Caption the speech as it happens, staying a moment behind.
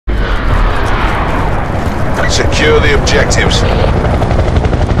Secure the objectives.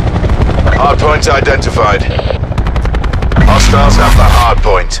 Hardpoint identified. Hostiles have the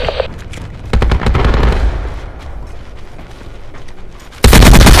hardpoint.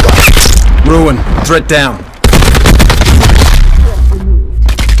 Ruin. Threat down.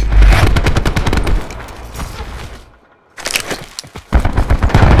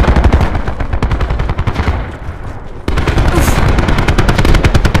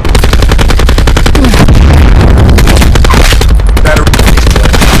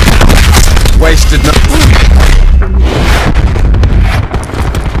 Wasted no.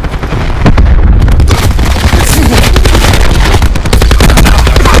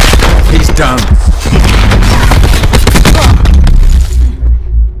 He's done.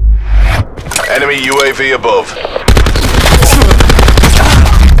 Enemy UAV above.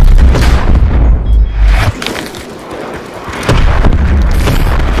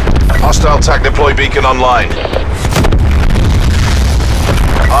 Hostile TAC deploy beacon online.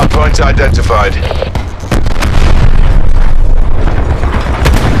 Hardpoint identified.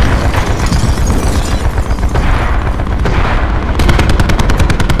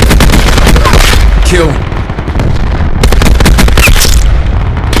 Kill.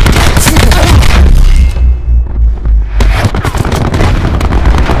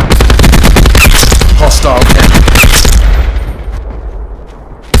 Hostile.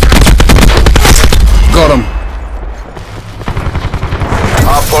 Got him.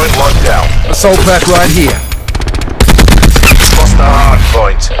 Hardpoint locked down. Assault pack right here. Lost the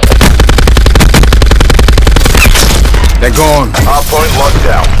hardpoint. They're gone. Hardpoint locked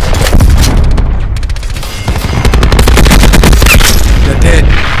down. They're dead.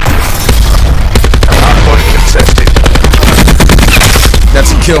 Hardpoint contested.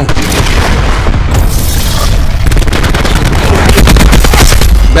 That's a kill.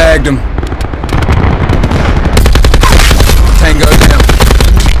 Bagged him. Tango down.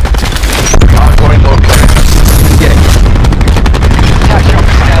 Hardpoint located. Get it. Attack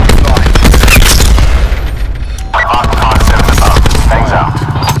chopper standing by. Hardpoint 7 above. Hangs out.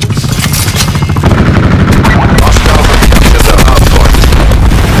 Hostiles have captured the hardpoint.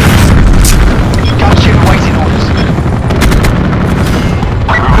 Gunship awaiting orders.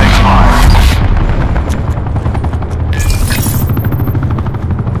 Route expired.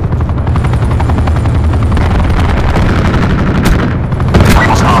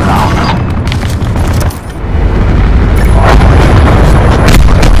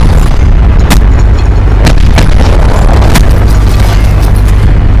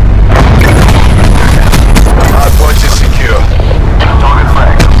 Hardpoint is secure. Target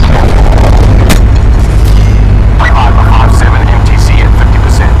frag. 557 MTC at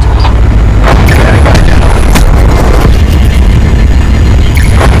 50%.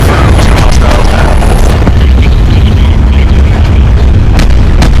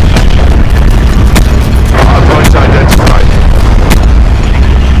 Hardpoint identified.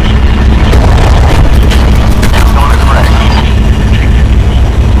 Target frag.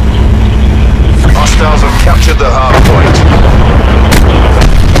 Hostiles have captured the hardpoint.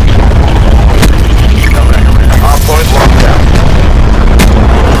 Hardpoint locked down.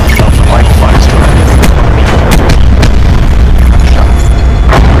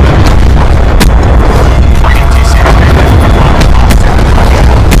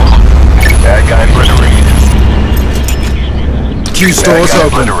 Bad guy obliterated. Q stores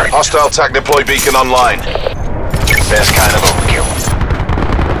open. Hostile TAC deploy beacon online. Best kind of overkill.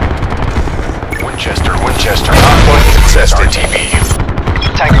 Winchester. Hardpoint contested. RTV.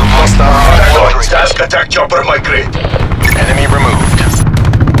 Tango Lost the hardpoint. Task attack chopper migrate. Enemy removed.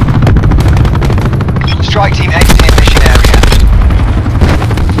 Strike team exiting mission area.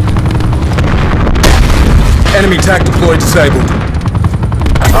 Enemy TAC deployed disabled.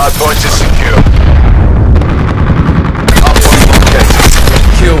 Hardpoint is secure. Hardpoint located.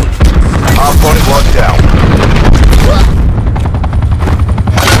 Kill. Hardpoint locked down.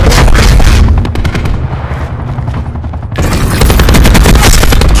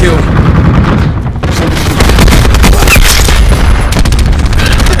 Kill.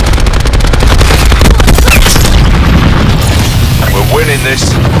 We're winning this.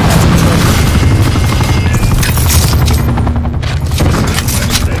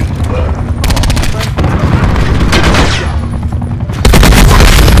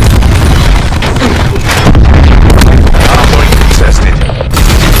 Hardpoint contested.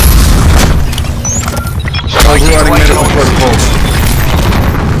 Overriding medical protocols.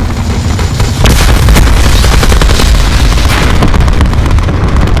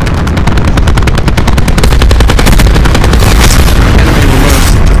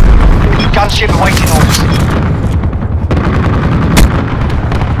 Gunship awaiting orders.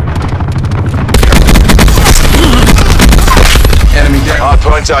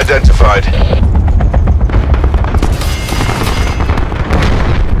 Hardpoint identified.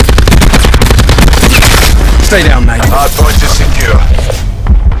 Stay down, mate. Hardpoint is secure.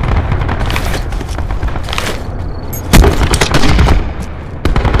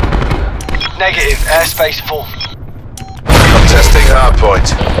 Negative. Airspace full. Contesting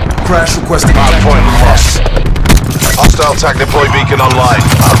hardpoint. Crash requesting Hardpoint lost. Hostile TAC deploy beacon online.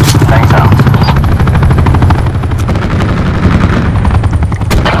 Thanks out.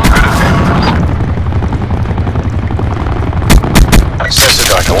 Sensor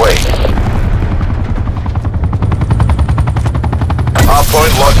dark away.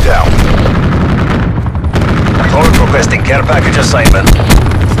 Hardpoint locked down. Forward requesting care package assignment.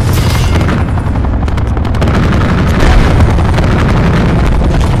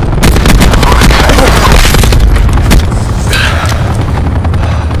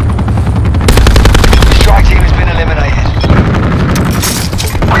 Strike team has been eliminated.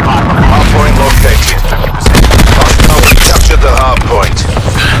 Hardpoint located. Hostile captured the hardpoint.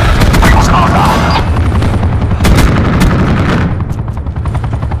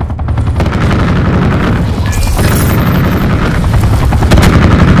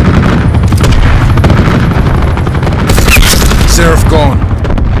 Seraph gone.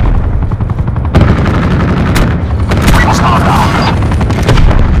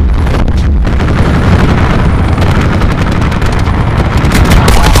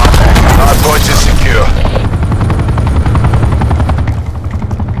 Hardpoint is secure.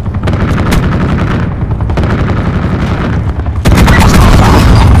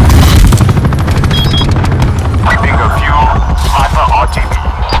 Bingo fuel. Alpha RTB.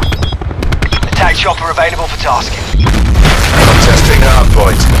 Attack chopper available for tasking. Contesting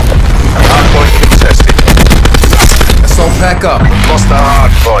hardpoint. Hardpoint contested. Assault pack up. Lost the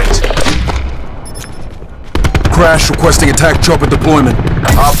hardpoint. Crash requesting attack chopper deployment.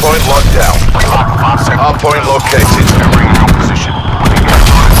 Hardpoint locked down. Hardpoint located. Bringing your position.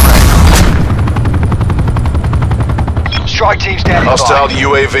 Strike team standing Hostile by.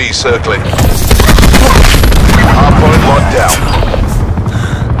 UAV circling. Hardpoint locked down.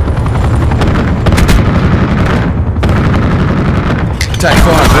 Attack 5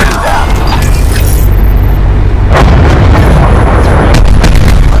 ready.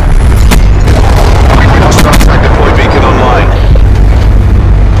 Hostile TAC deploy beacon online.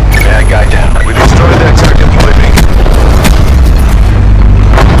 Yeah, guy down. We destroyed their TAC deploy beacon.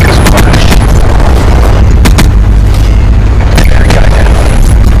 Yeah, guy down.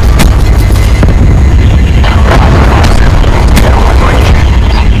 Confirmed.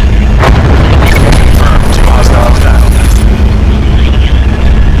 2 hostiles down.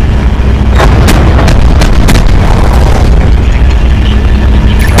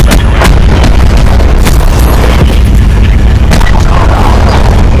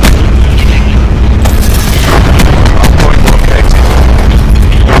 Hardpoint located.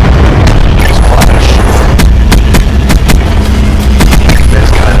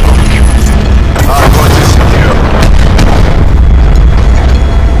 There's kind of Hardpoint is secure.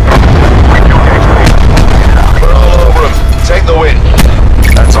 We're all over them. Take the win.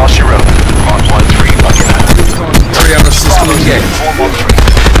 That's all she wrote. Mark 1-3, looking at it. 3 other system engaged. 413.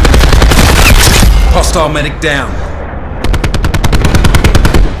 Hostile medic down.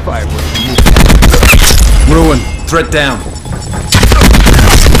 Ruin. Threat down.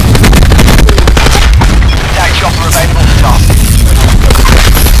 Attack chopper available for tasking.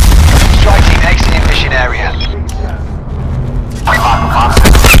 Strike team exiting mission area.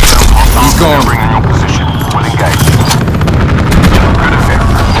 He's gone. Bringing your position. We'll engage. Good effect.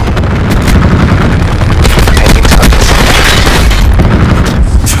 Taking targets.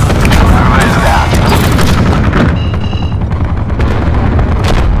 Everybody's down.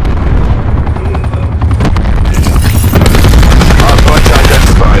 Hardpoint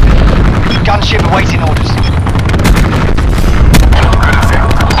identified. Gunship awaiting orders. Good effect.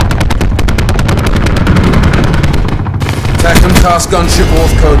 Attack and task gunship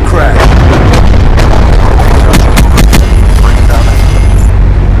auth code crash. Bring it down there.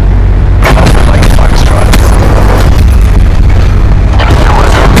 Alpha Mike Foxtrot.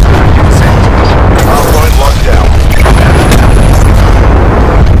 Hardpoint locked down.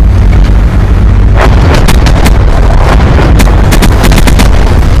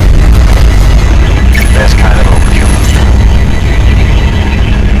 There's kind of overkill.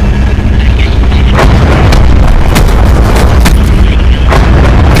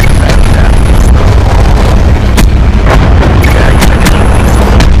 Down.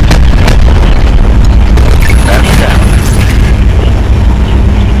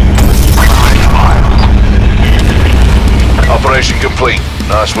 Operation complete.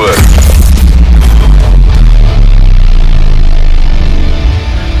 Nice work.